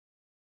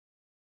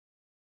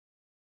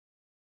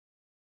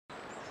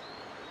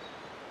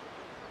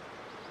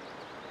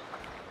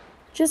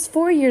Just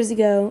 4 years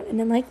ago, an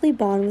unlikely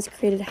bond was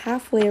created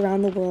halfway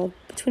around the world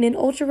between an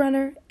ultra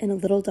runner and a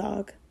little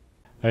dog.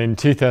 In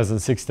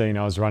 2016,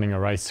 I was running a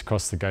race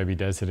across the Gobi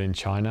Desert in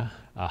China,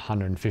 a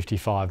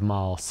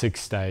 155-mile,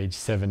 6-stage,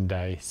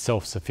 7-day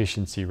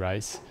self-sufficiency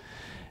race.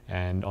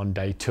 And on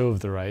day 2 of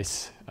the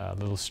race, a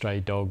little stray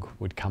dog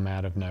would come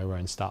out of nowhere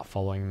and start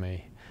following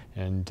me.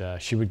 And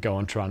she would go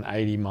on to run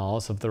 80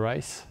 miles of the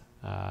race,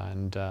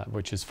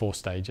 which is 4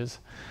 stages.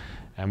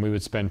 And we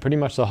would spend pretty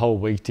much the whole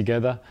week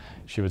together.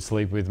 She would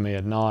sleep with me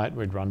at night,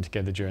 we'd run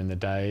together during the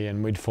day,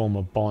 and we'd form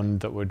a bond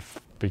that would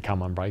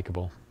become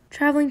unbreakable.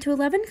 Traveling to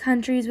 11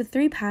 countries with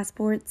 3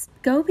 passports,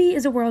 Gobi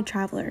is a world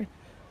traveler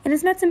and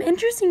has met some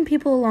interesting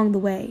people along the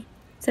way,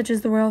 such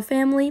as the royal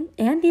family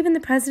and even the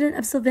president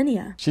of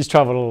Slovenia. She's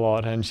traveled a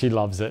lot and she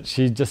loves it.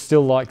 She just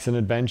still likes an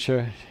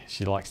adventure.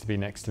 She likes to be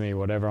next to me,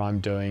 whatever I'm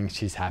doing,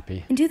 she's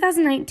happy. In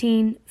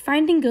 2019,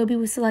 Finding Gobi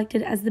was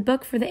selected as the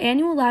book for the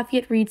annual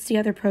Lafayette Reads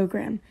Together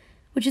program,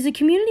 which is a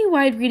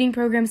community-wide reading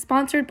program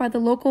sponsored by the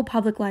local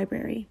public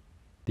library.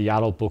 The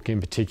adult book in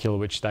particular,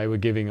 which they were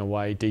giving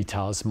away,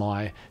 details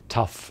my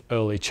tough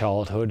early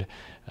childhood,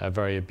 a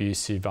very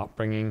abusive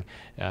upbringing,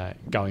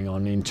 going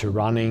on into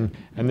running.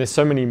 And there's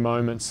so many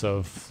moments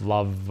of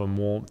love and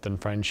warmth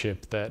and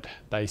friendship that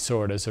they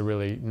saw it as a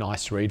really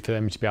nice read for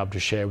them to be able to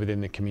share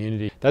within the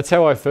community. That's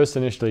how I first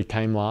initially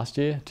came last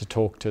year, to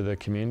talk to the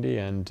community,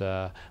 and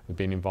we've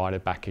been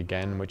invited back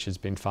again, which has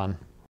been fun.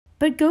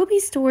 But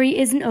Gobi's story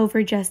isn't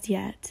over just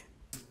yet.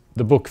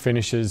 The book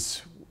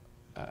finishes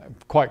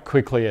quite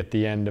quickly at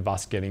the end of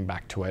us getting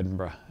back to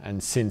Edinburgh,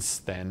 and since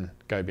then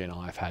Gobi and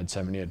I have had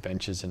so many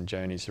adventures and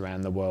journeys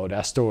around the world.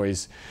 Our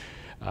stories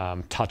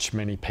touch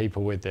many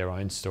people with their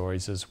own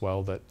stories as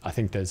well, that I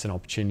think there's an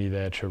opportunity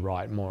there to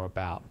write more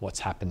about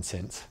what's happened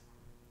since.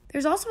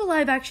 There's also a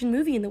live-action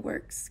movie in the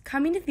works,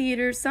 coming to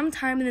theaters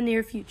sometime in the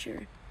near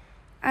future.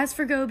 As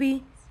for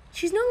Gobi,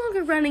 she's no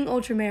longer running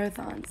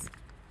ultramarathons,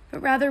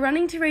 but rather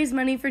running to raise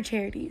money for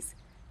charities,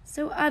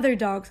 so other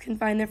dogs can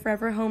find their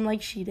forever home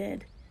like she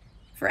did.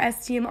 For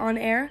STM On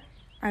Air,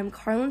 I'm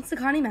Carlin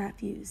Sakani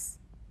Matthews.